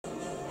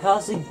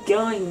How's it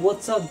going?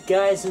 What's up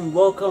guys, and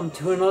welcome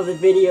to another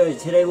video.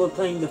 Today we're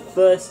playing the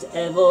first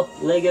ever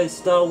LEGO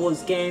Star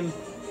Wars game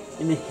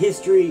in the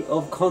history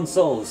of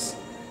consoles.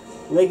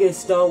 LEGO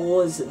Star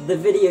Wars, the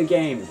video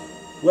game.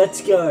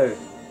 Let's go!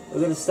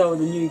 We're going to start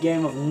with a new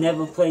game. I've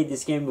never played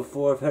this game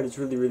before. I've heard it's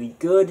really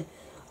good.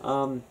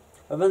 I've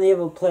only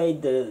ever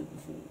played the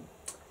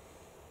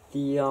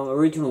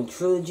original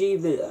trilogy,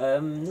 but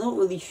I'm not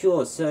really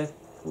sure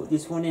what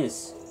this one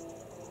is.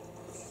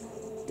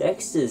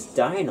 Dexter's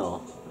Diner.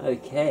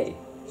 Okay.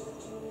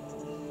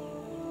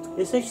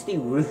 It's actually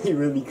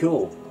really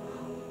cool.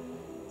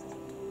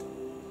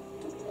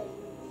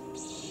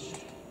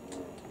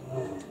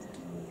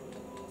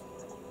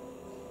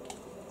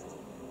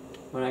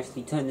 I'm gonna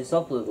actually turn this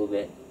up a little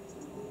bit.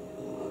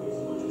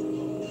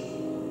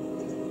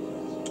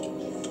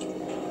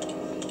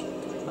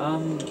 I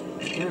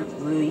don't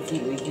really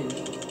think we can.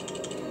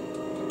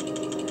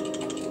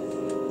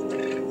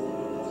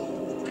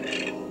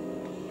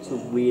 It's a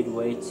weird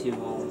way to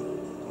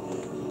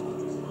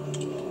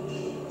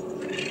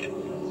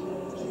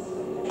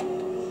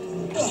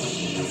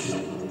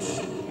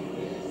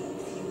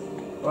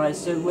Alright,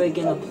 so we're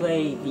gonna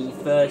play the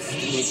first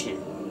mission.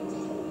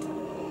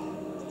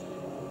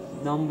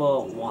 Number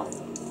 1.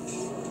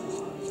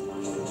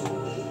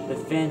 The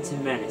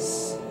Phantom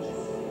Menace.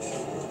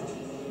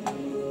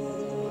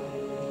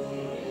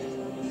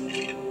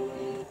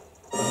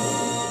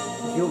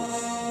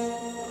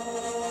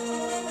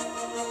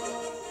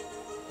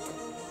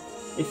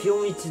 If you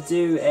want me to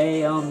do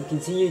a,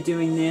 continue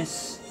doing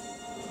this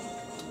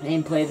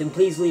gameplay, then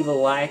please leave a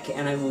like,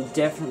 and I will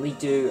definitely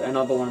do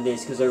another one of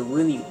this, because I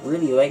really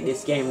like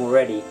this game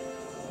already.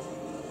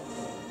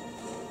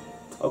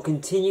 I'll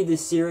continue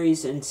this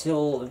series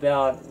until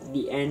about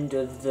the end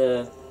of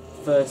the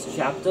first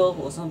chapter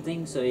or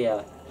something, so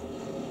yeah.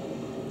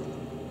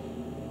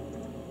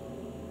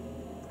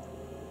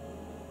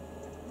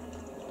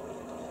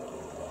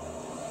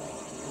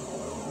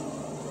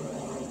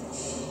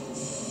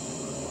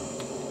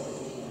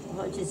 I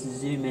might just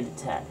zoom in a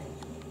tad.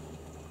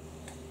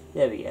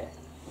 There we go.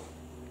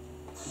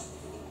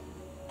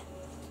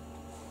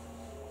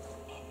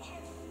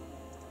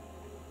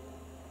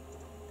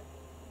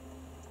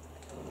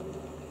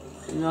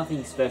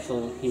 Nothing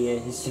special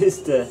here, it's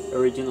just the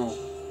original.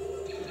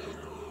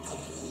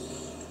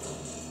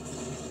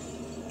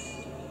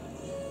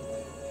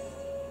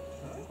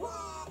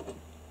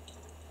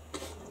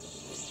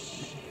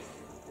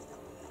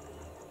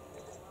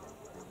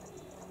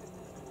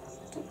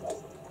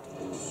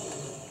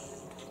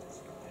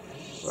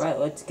 Right,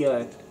 let's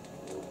go.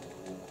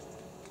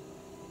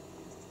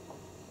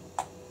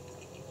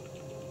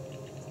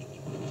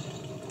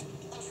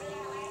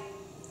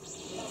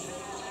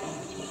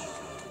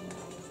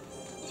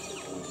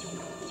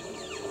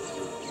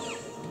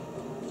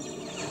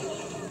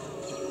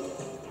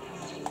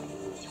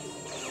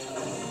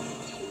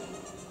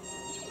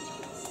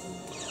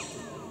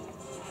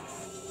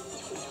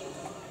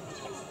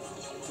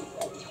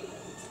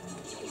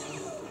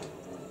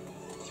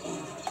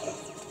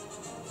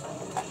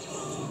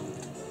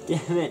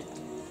 Damn it.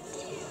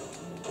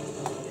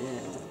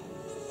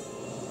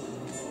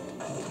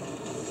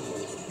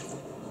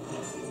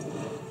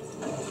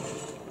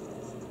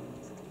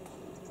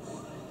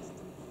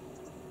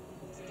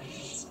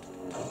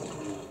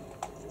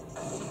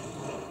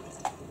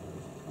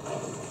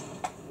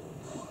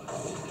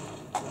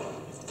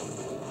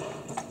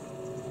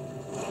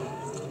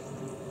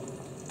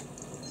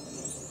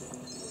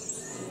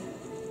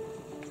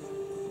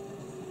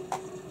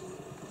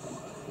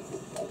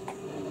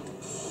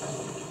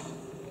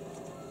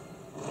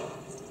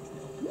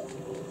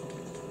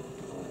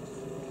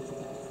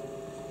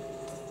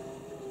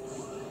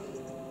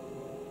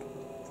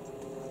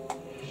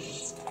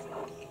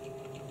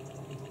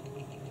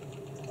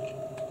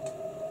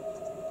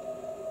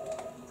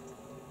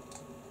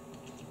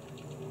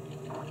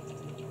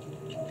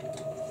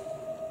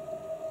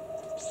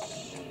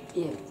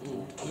 Yeah.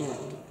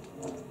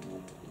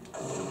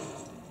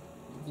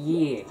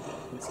 Yeah,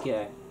 let's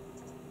go.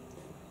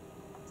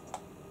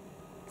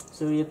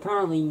 So we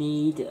apparently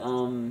need,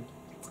 the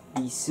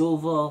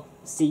silver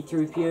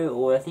C-3PO,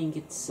 or I think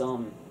it's,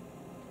 I'm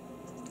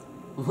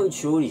not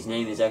sure what his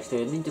name is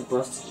actually. I need to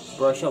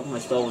brush up my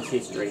Star Wars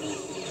history.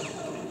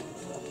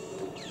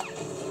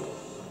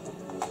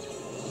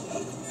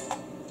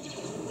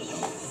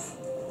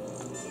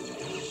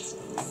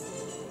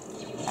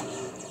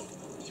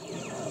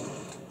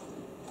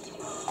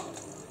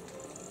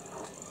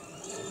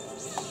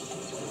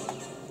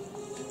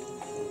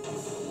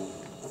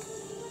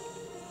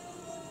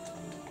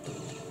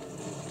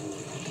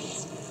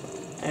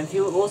 And if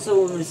you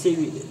also want to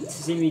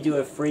see me do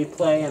a free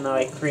play and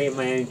I create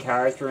my own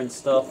character and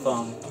stuff,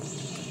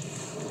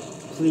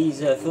 please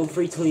feel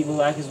free to leave a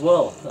like as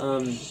well.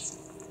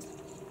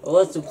 I'll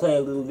also play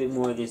a little bit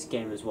more of this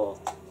game as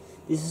well.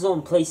 This is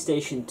on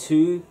PlayStation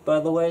 2, by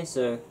the way,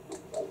 so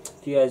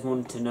if you guys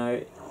wanted to know.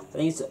 I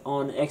think it's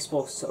on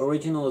Xbox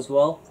Original as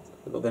well.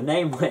 I got the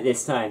name right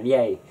this time,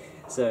 yay.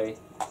 So,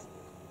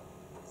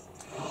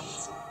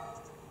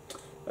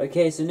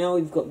 Okay, so now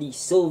we've got the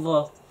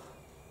silver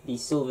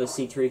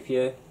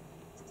C-3PO.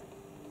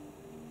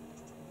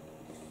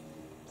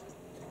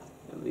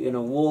 And we're gonna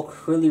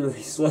walk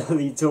really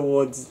slowly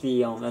towards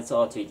the that's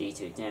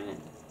R2-D2. Damn it.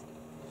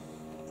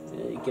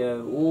 There we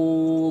go,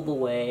 all the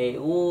way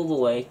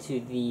to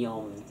the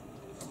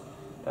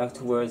back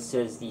to where it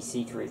says the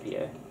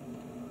C-3PO.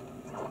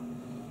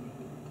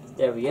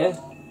 There we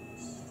go.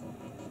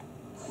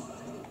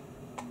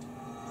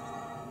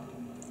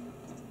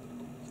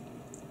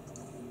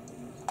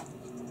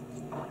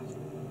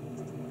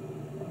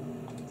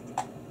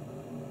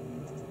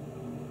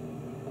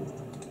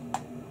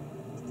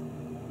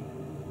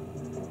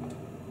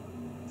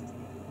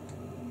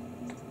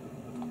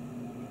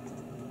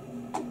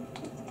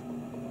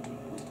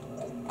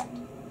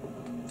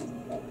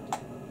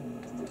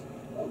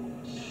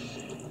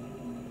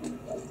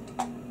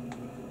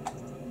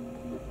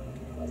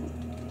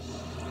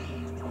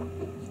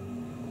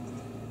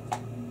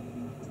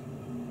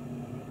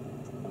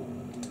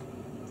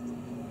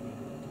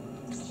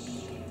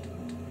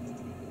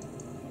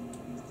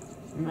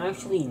 I'm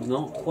actually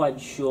not quite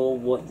sure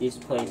what this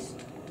place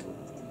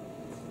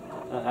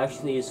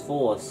actually is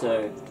for,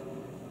 so...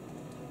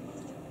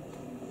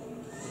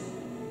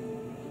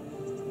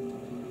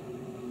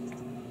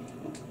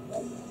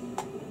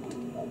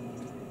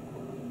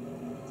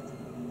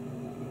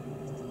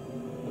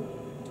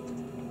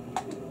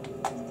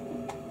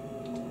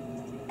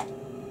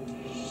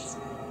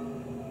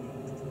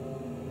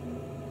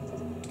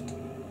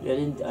 Yeah,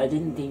 I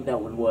didn't think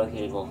that would work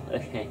either.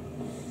 Okay.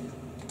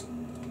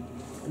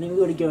 I think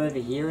we're going to go over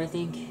here, I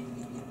think.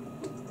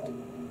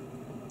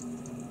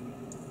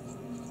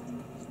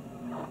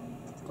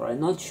 Right,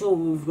 not sure what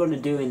we've got to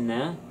do in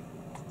there.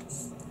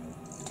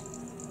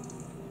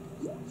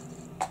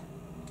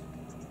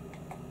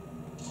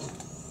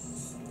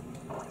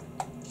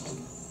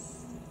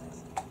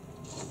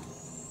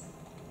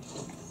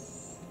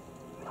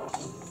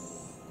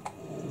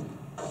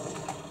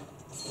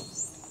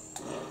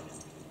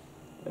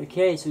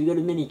 Okay, so we got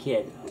a mini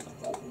kit.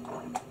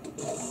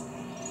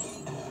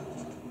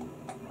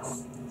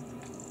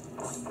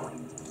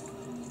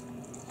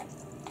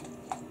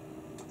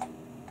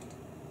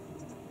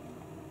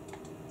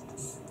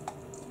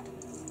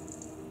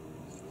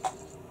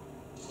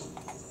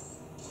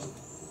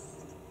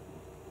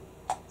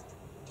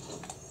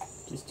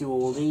 Just do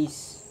all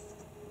these.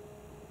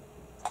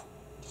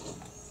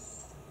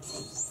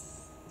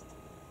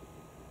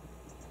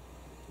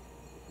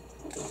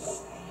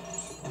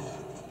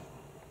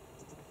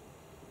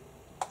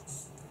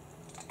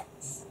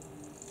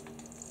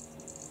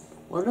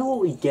 I wonder what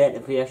we get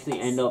if we actually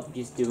end up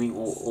just doing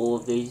all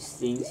of these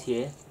things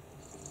here.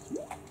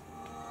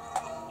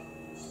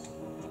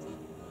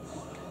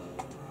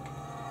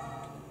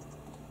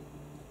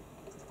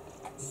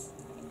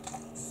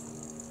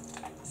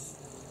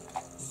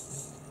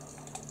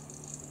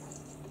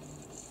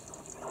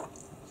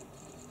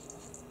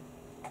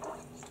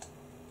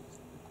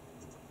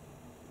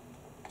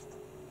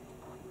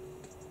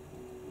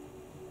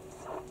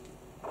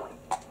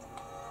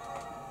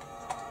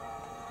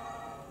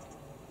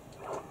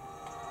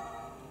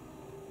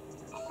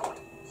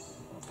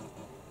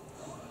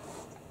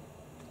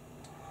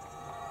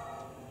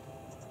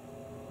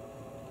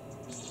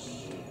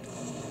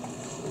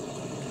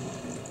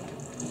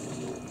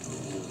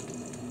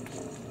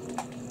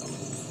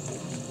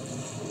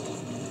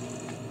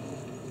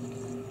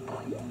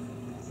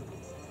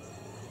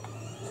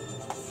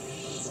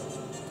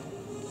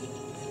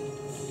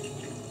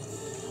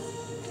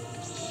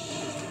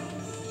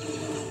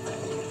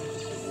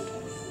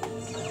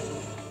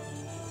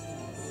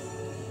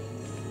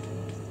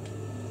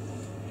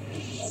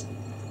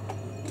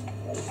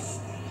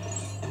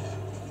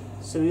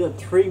 So we got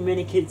 3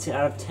 mini kits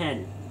out of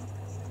 10.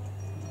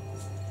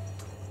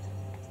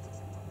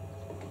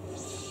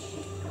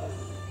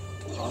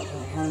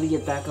 Oh, how do we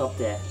get back up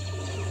there?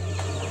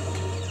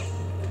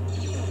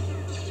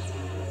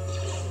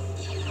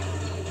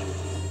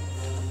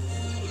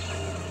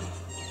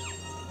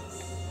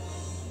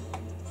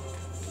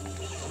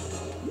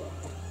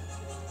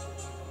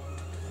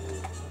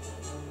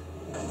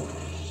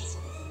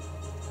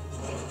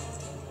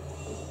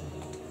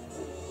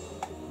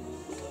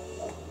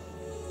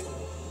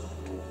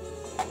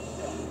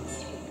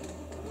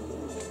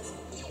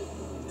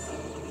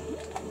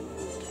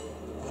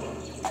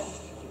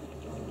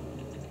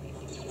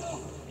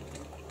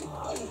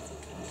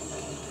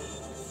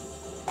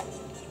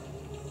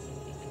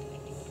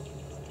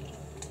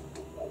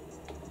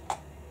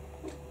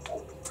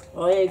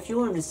 Oh yeah, if you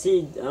wanted to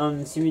see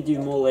me do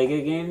more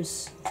Lego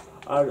games,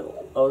 I would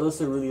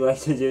also really like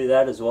to do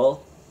that as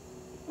well.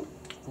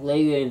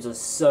 Lego games are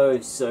so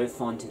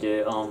fun to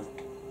do.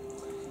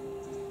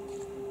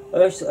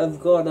 I've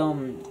got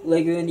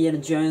Lego Indiana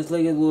Jones,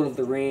 Lego Lord of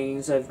the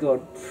Rings. I've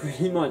got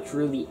pretty much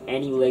really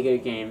any Lego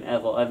game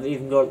ever. I've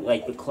even got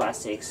like the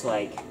classics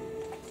like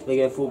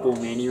Lego Football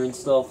Mania and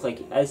stuff.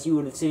 Like, as you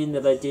would have seen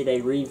that I did a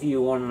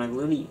review on, and I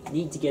really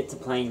need to get to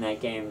playing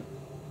that game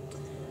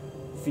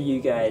for you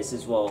guys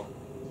as well.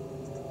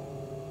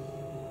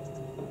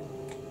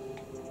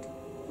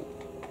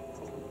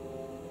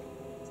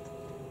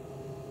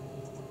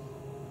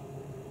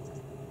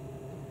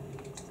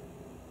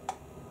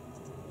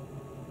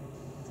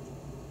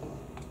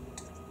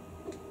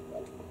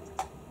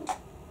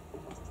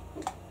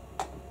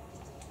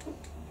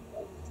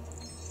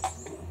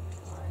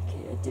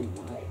 that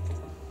didn't work.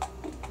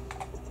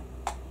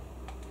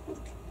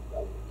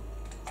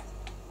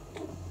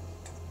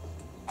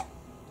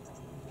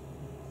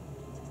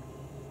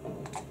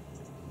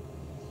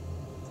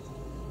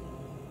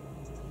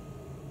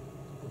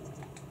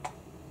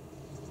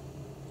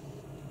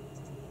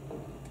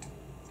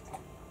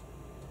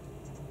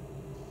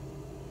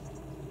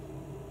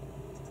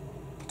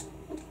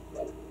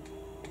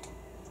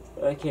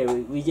 Okay,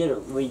 we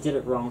did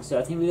it wrong. So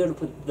I think we got to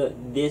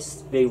put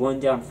this big one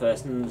down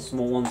first, and then the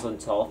small ones on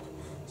top.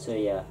 So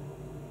yeah.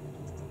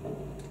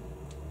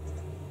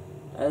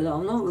 I'm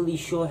not really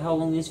sure how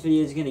long this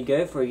video is gonna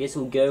go for. I guess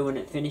it'll go when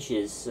it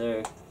finishes.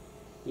 So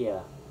yeah.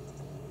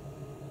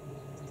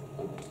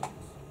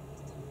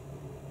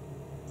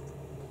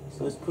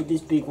 So let's put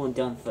this big one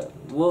down first.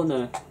 Well,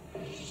 no.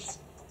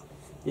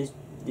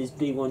 This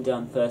big one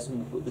down first,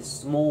 and we'll put the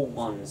small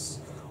ones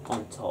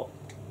on top.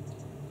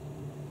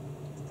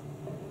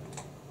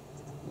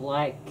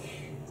 Like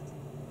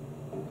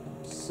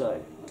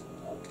so.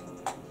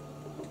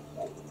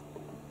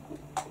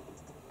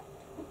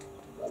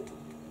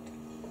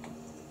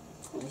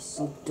 I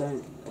still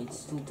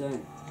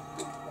don't.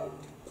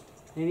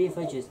 Maybe if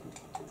I just...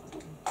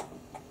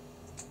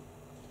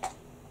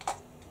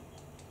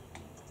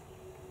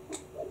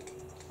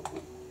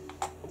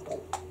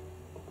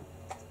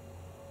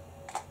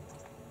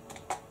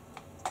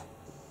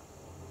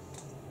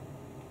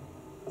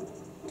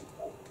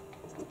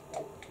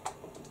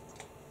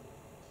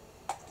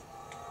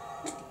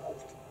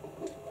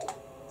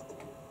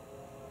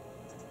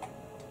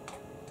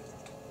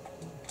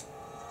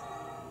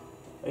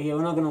 Okay,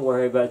 we're not going to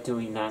worry about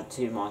doing that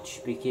too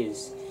much,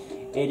 because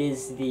it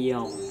is the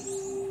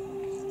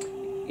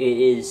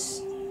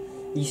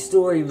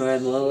story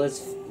mode. Well, let's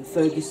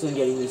focus on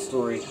getting the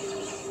story.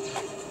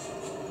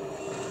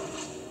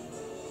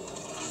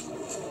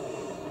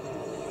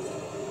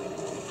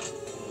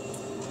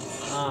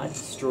 Ah,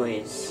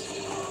 destroyers.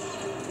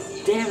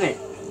 Damn it!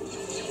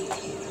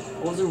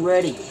 I wasn't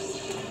ready.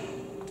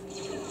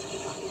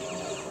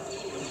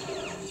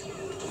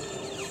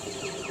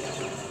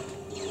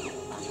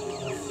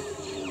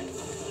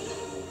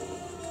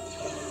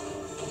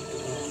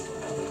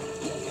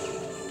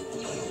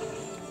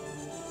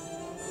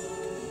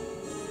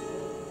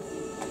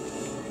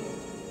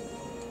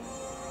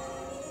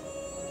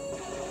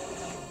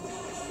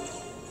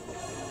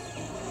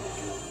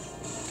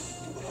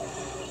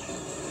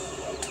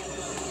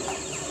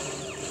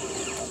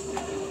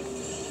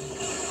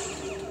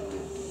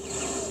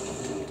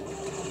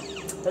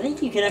 I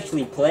think you can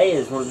actually play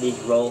as one of these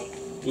droidicas,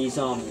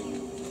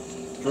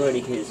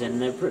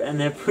 and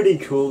they're pretty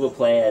cool to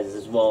play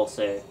as well.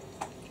 So.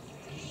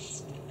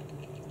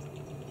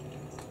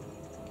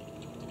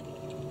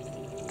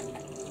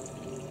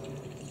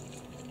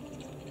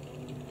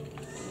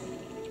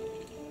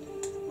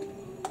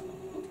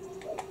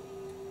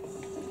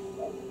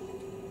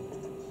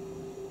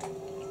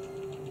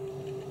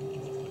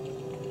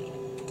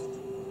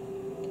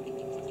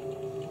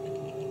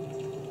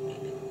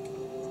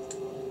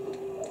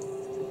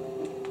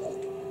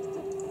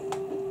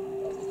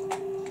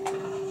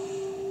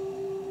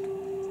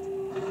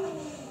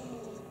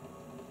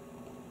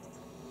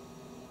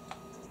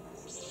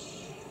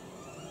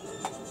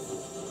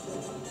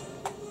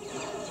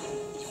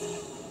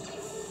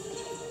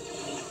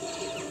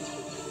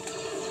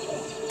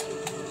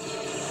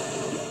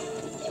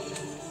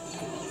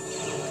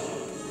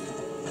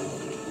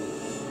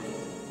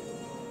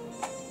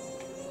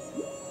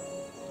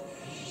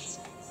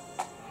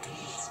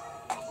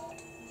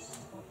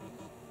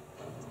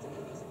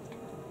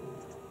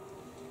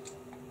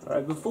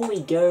 Alright, before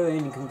we go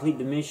and complete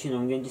the mission,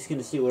 I'm just going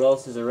to see what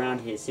else is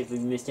around here, see if we've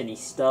missed any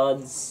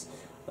studs,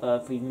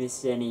 if we've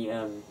missed any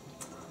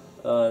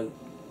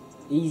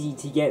easy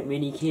to get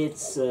mini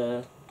kits.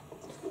 That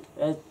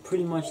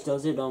pretty much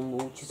does it.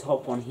 We'll just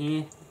hop on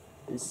here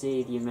and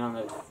see the amount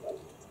of...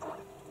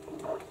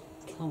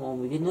 Come on,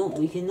 we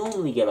can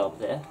normally get up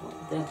there.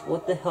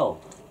 What the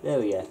hell? There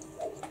we go.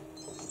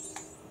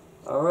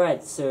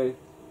 Alright, so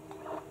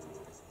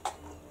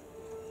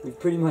we've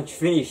pretty much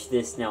finished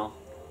this now.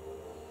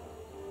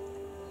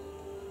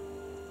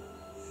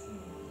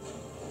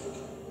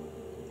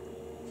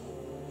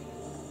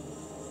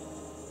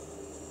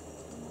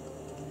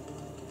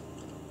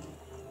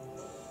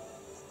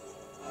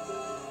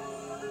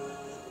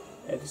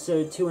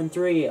 Episode 2 and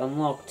 3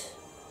 unlocked.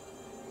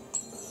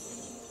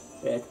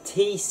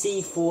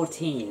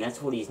 TC-14,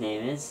 that's what his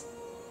name is.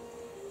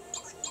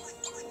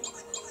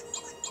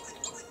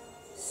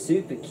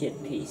 Super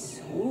kit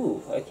piece.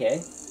 Ooh, okay.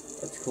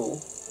 That's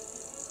cool.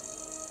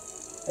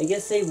 I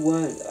guess they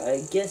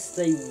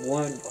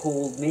weren't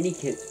called mini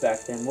kits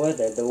back then, were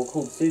they? They were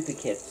called super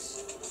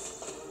kits.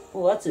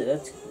 Oh, that's it.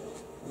 That's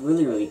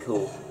really, really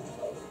cool.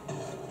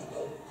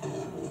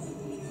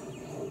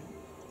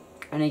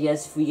 And I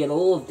guess if we get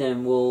all of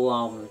them, we'll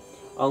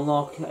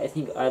unlock, I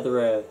think, either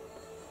a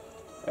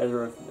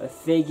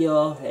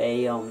figure,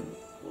 a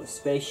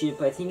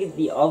spaceship. I think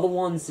the other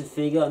one's a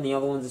figure and the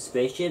other one's a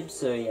spaceship.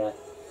 So yeah,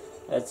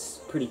 that's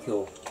pretty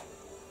cool.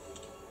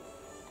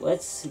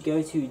 let's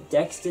go to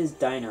Dexter's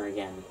Diner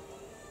again.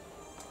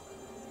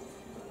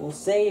 We'll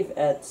save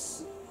at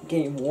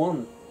game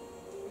 1.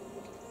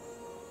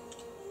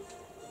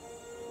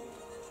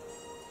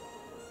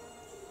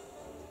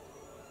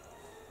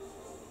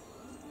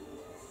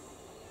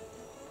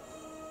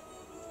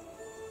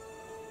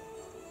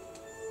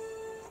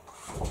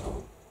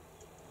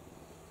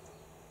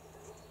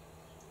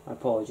 I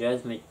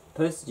apologize, my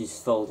poster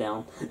just fell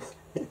down.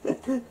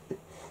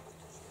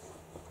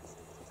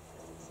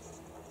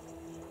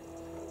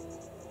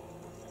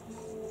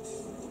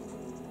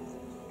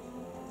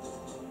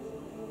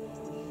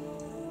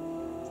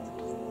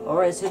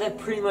 Alright, so that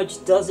pretty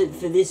much does it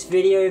for this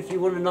video. If you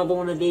want another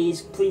one of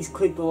these, please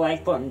click the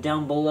like button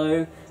down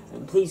below.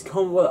 And please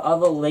comment what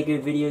other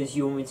LEGO videos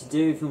you want me to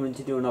do. If you want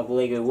to do another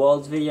LEGO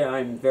Worlds video,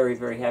 I'm very,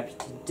 very happy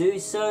to do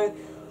so.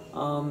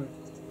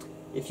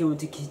 If you want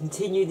to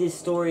continue this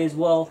story as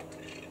well,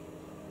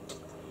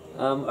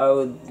 I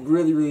would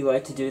really, really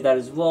like to do that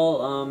as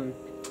well.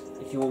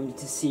 If you want me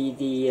to see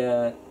the,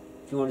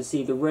 if you want to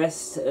see the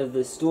rest of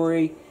the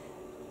story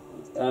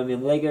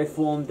in LEGO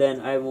form, then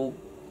I will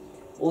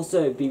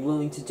also be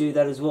willing to do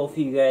that as well for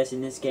you guys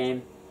in this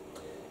game.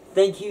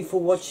 Thank you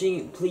for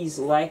watching. Please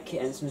like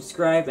and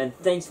subscribe, and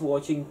thanks for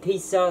watching.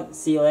 Peace out.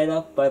 See you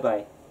later. Bye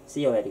bye.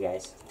 See you later,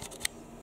 guys.